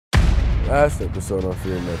asset to Southern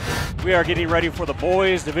Fear Method. We are getting ready for the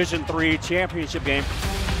boys Division III championship game.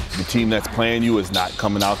 The team that's playing you is not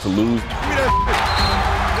coming out to lose.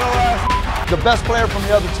 The best player from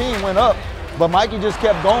the other team went up, but Mikey just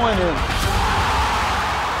kept going.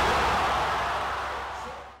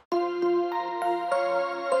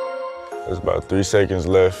 There's about 3 seconds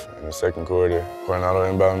left in the second quarter. Coronado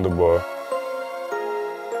inbounding the ball.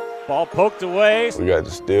 Ball poked away. We got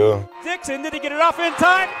the steal. Dixon, did he get it off in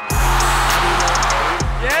time?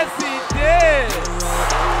 Yes, he did.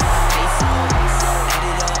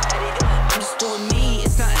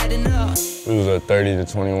 We was up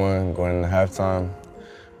 30-21 going into halftime.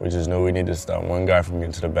 We just knew we needed to stop one guy from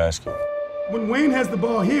getting to the basket. When Wayne has the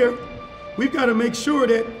ball here, we've got to make sure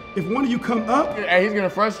that if one of you come up, hey, he's getting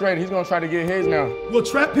frustrated. He's gonna try to get his now. We'll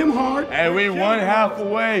trap him hard. Hey, we 1/2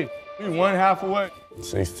 away. We 1/2 away.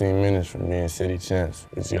 16 minutes from being city champs.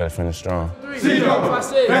 We just gotta finish strong.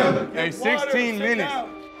 Hey, 16 minutes.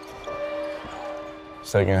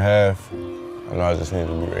 Second half, I know I just need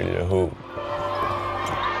to be ready to hoop.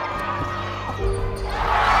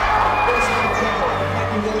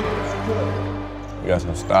 We got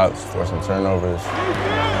some stops, forced some turnovers.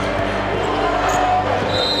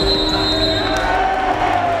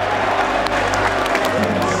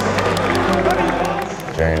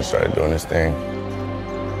 James started doing his thing.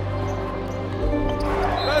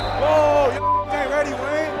 Let's go! You ain't ready,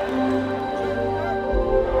 Wayne.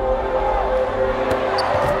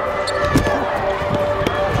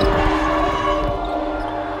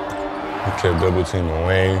 We kept double teaming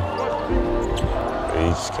Wayne. He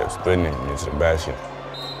just kept splitting it into the basket.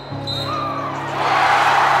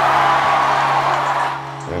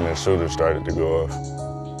 And the shooter started to go off.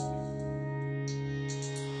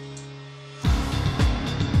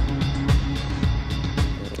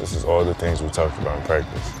 This is all the things we talked about in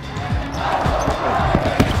practice.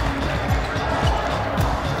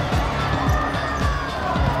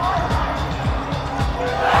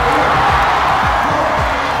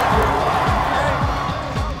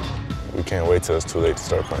 We can't wait till it's too late to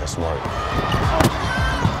start playing smart.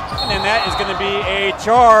 And that is going to be a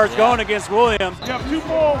charge going against Williams. You have 2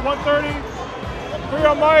 ball, 130. 3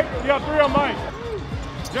 on Mike. You got 3 on Mike.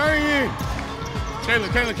 Jerry in.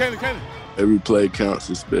 Kayla. Every play counts,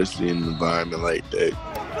 especially in an environment like that.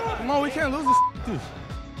 Come on, we can't lose this.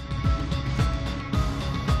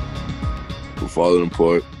 For following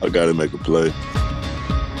part, I gotta make a play.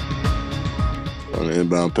 On the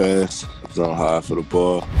inbound pass, it's on high for the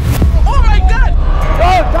ball. Oh my God!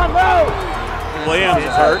 Oh, time out! Williams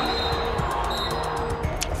is hurt.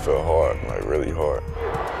 I felt hard, like really hard.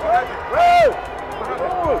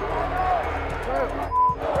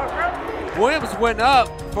 Williams went up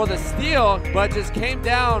for the steal, but just came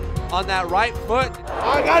down on that right foot.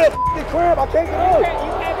 I got it cramp. I can't get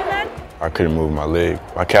out. I couldn't move my leg.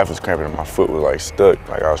 My calf was cramping and my foot was like stuck.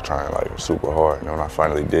 Like I was trying like super hard. And when I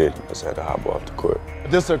finally did, I just had to hop off the court.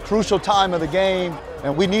 This is a crucial time of the game,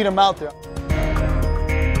 and we need him out there.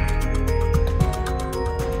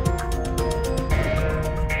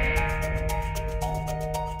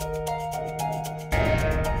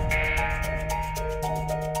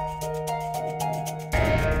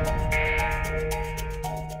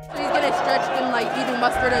 Eating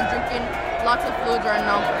mustard and drinking lots of fluids right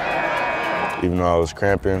now. Even though I was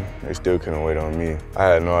cramping, they still couldn't wait on me. I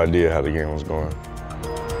had no idea how the game was going.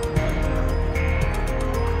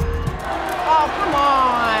 Oh, come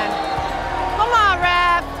on. Come on,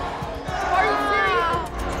 Rap. Are you serious?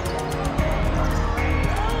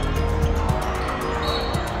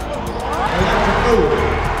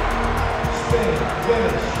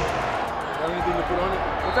 You have anything to put on it?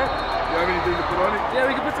 What's that? You have anything to put on it? Yeah,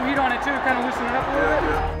 we can put some heat on it too, kind of loosen it up a little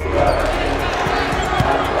bit.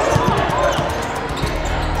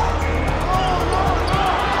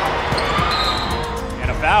 And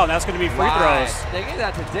a foul, and that's going to be free throws. They gave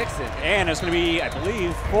that to Dixon. And it's going to be, I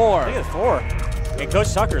believe, 4. I think it's 4. And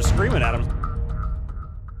Coach Tucker is screaming at him.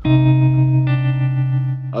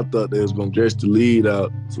 I thought they was gonna stretch the lead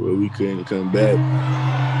out to where we couldn't come back.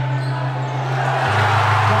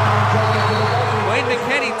 Wayne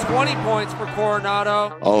McKinney, 20 points for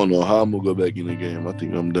Coronado. I don't know how I'm gonna go back in the game. I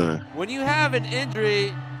think I'm done. When you have an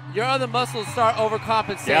injury, your other muscles start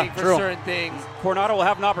overcompensating for certain things. Coronado will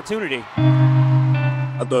have an opportunity.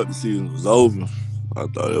 I thought the season was over. I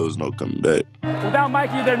thought there was no coming back. Without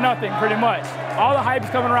Mikey, they're nothing, pretty much. All the hype is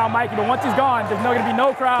coming around Mikey, but once he's gone, there's not going to be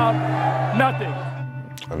no crowd, nothing.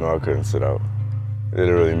 I know I couldn't sit out. It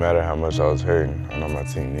didn't really matter how much I was hurting. I know my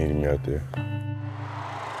team needed me out there.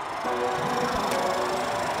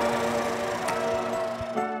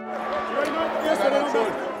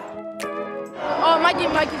 Oh, Mikey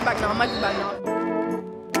Mikey's back now. Mikey's back now.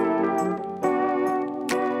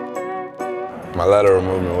 My lateral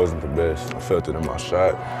movement wasn't the best. I felt it in my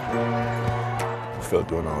shot. I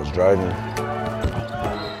felt it when I was driving.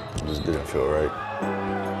 It just didn't feel right.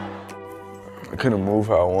 I couldn't move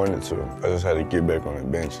how I wanted to. I just had to get back on the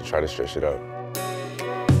bench and try to stretch it out.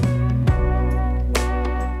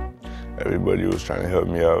 Everybody was trying to help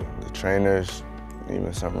me out. The trainers,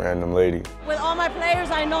 even some random lady. With all my players,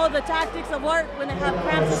 I know the tactics of work when they have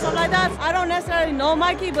cramps and stuff like that. I don't necessarily know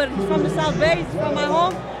Mikey, but he's from the South Bay, he's from my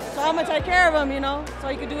home. So I'm gonna take care of him, you know, so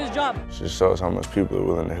he can do his job. It just shows how much people are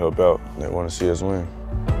willing to help out. They want to see us win.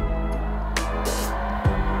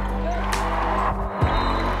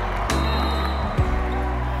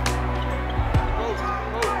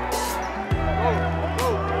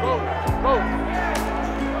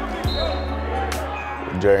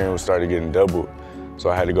 Jerry was started getting doubled,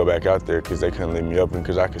 so I had to go back out there because they couldn't leave me open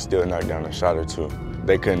because I could still knock down a shot or two.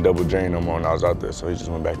 They couldn't double Jerry no more when I was out there, so he just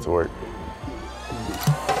went back to work.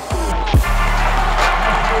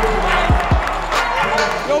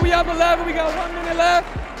 Yo, we up 11, we got 1 minute left.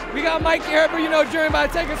 We got Mikey here, but you know Jerry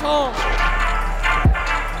about to take us home.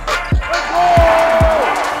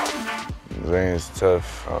 Zane's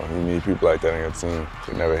tough. You need people like that on your team.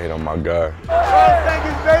 You never hate on my guy.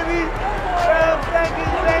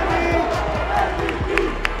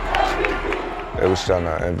 They was shouting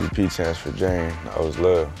out MVP chance for Jane. That was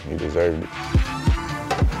love. He deserved it.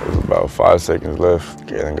 There was about 5 seconds left.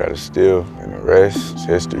 Galen got a steal, and the rest is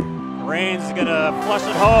history. Reigns is gonna flush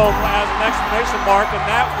it home as an exclamation mark, and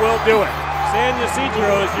that will do it. San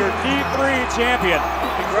Ysidro is your D3 champion.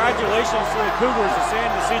 Congratulations to the Cougars of San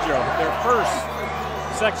Ysidro, their first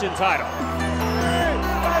section title.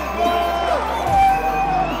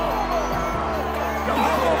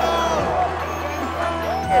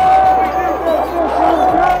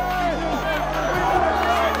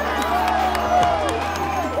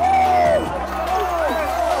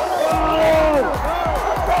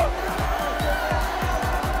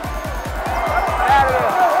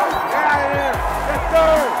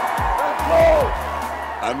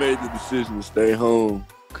 I made the decision to stay home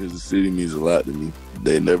because the city means a lot to me.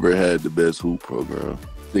 They never had the best hoop program.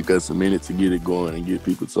 I think that's a minute to get it going and get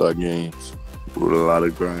people to our games. With a lot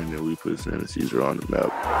of grinding, we put San Ysidro on the map.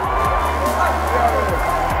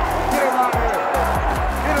 Get him out of there.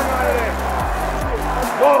 Get him out of there.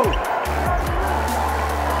 Whoa.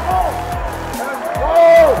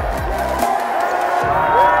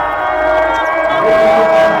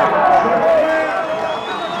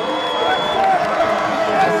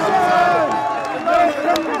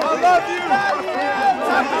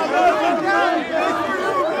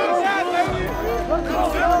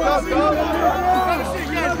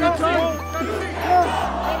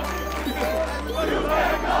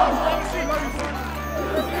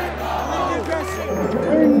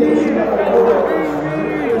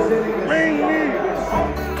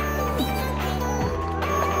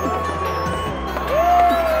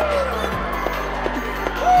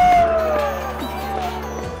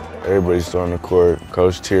 Everybody's still on the court.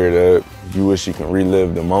 Coach teared up. You wish you can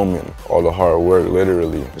relive the moment, all the hard work,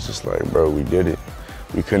 literally. It's just like, bro, we did it.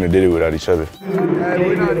 We couldn't have did it without each other. Hey,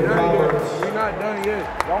 we're not done yet. We're not done yet.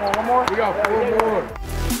 One more? We got 4 more.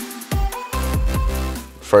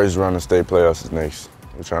 First round of state playoffs is next.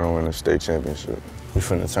 We're trying to win a state championship. We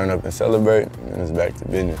finna turn up and celebrate, and then it's back to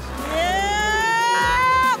business.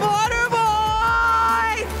 Yeah, Border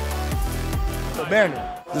Boy! So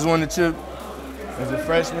Banner, just won the chip. As a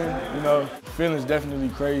freshman, you know, feeling's definitely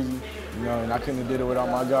crazy, you know, and I couldn't have did it without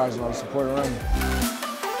my guys, you know, support around me.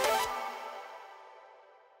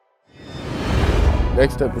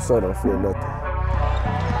 Next episode, I feel nothing.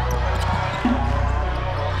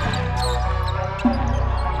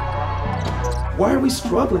 Why are we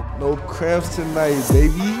struggling? No cramps tonight,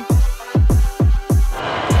 baby.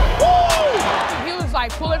 He was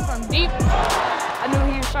like pulling from deep. I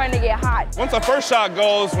knew he was trying to get hot. Once the first shot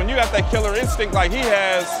goes, when you got that killer instinct like he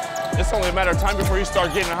has, it's only a matter of time before you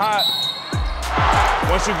start getting hot.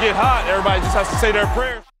 Once you get hot, everybody just has to say their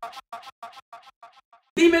prayers.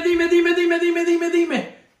 Dime.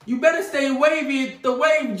 You better stay wavy at the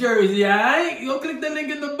wave jersey, alright? Go click the link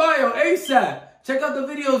in the bio ASAP. Check out the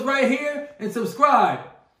videos right here and subscribe.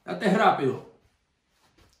 Date rápido.